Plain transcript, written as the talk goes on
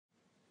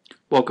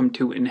Welcome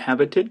to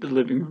Inhabited, the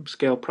Living Room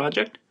Scale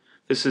project.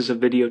 This is a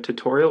video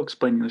tutorial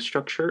explaining the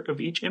structure of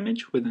each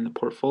image within the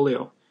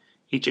portfolio.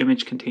 Each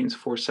image contains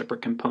 4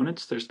 separate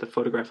components. There's the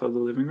photograph of the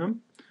living room,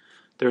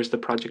 there's the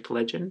project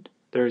legend,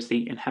 there's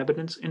the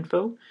inhabitants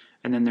info,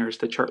 and then there's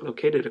the chart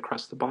located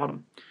across the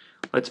bottom.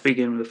 Let's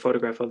begin with a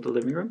photograph of the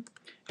living room.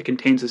 It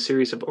contains a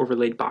series of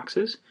overlaid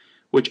boxes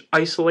which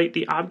isolate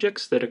the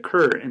objects that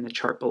occur in the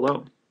chart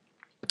below.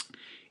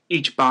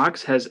 Each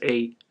box has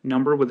a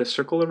number with a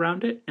circle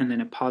around it and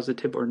then a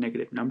positive or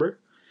negative number.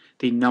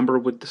 The number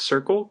with the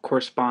circle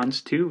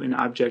corresponds to an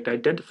object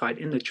identified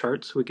in the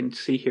chart, so we can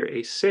see here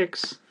a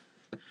 6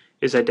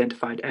 is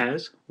identified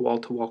as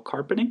wall-to-wall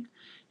carpeting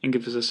and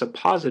gives us a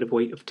positive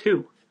weight of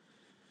 2.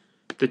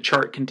 The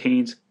chart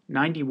contains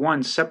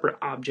 91 separate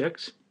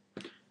objects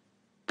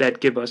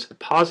that give us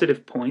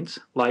positive points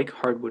like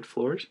hardwood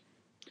floors,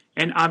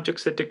 and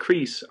objects that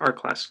decrease our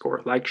class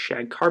score like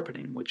shag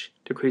carpeting, which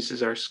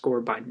decreases our score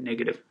by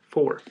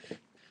 -4.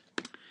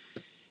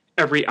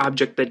 Every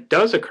object that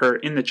does occur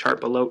in the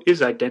chart below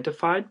is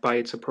identified by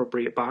its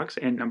appropriate box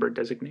and number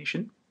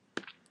designation.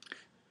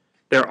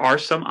 There are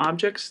some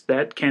objects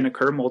that can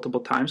occur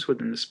multiple times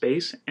within the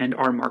space and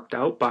are marked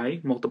out by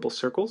multiple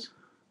circles.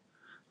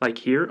 Like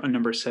here, a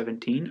number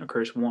 17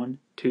 occurs 1,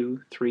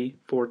 2, 3,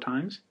 4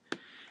 times.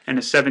 And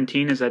a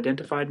 17 is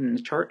identified in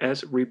the chart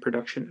as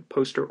reproduction,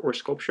 poster, or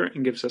sculpture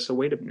and gives us a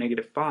weight of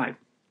 -5.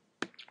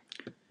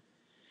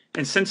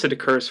 And since it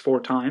occurs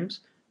 4 times,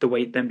 the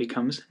weight then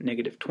becomes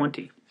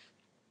 -20.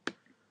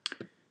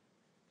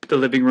 The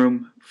living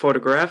room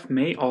photograph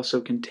may also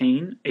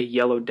contain a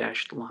yellow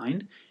dashed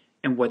line,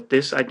 and what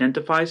this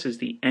identifies is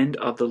the end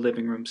of the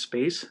living room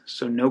space,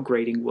 so no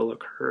grading will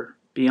occur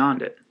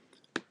beyond it.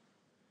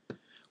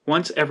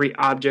 Once every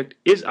object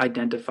is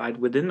identified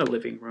within the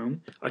living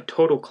room, a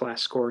total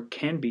class score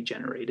can be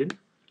generated.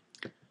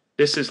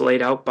 This is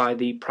laid out by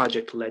the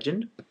project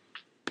legend.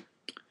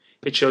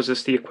 It shows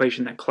us the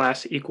equation that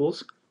class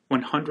equals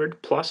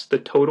 100 plus the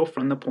total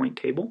from the point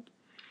table,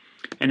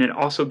 and it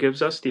also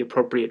gives us the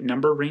appropriate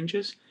number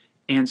ranges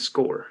and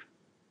score.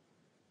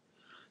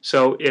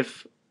 So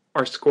if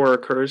our score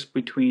occurs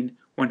between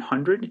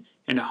 100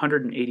 and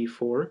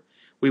 184,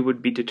 we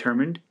would be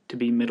determined to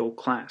be middle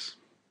class.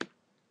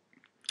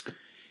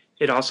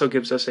 It also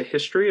gives us a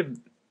history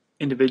of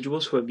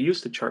individuals who have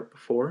used the chart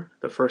before.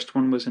 The first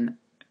one was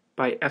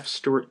by F.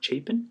 Stuart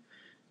Chapin,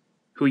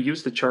 who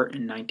used the chart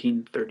in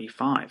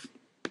 1935.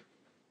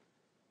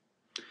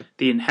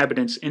 The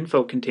inhabitants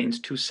info contains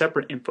 2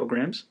 separate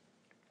infograms.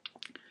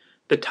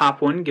 The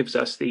top one gives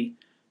us the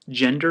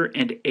gender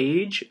and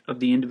age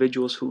of the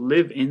individuals who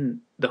live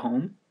in the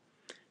home,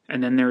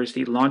 and then there is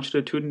the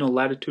longitudinal,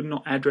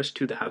 latitudinal address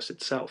to the house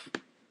itself.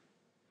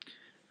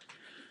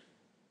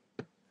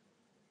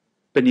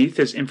 Beneath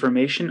is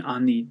information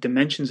on the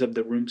dimensions of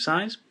the room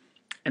size,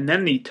 and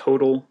then the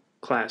total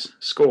class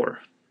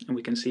score. And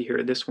we can see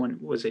here this one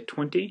was a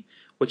 20,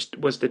 which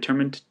was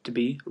determined to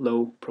be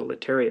low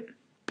proletariat.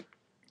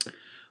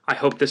 I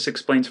hope this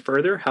explains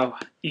further how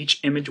each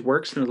image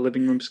works in the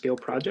living room scale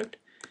project.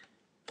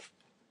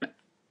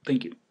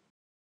 Thank you.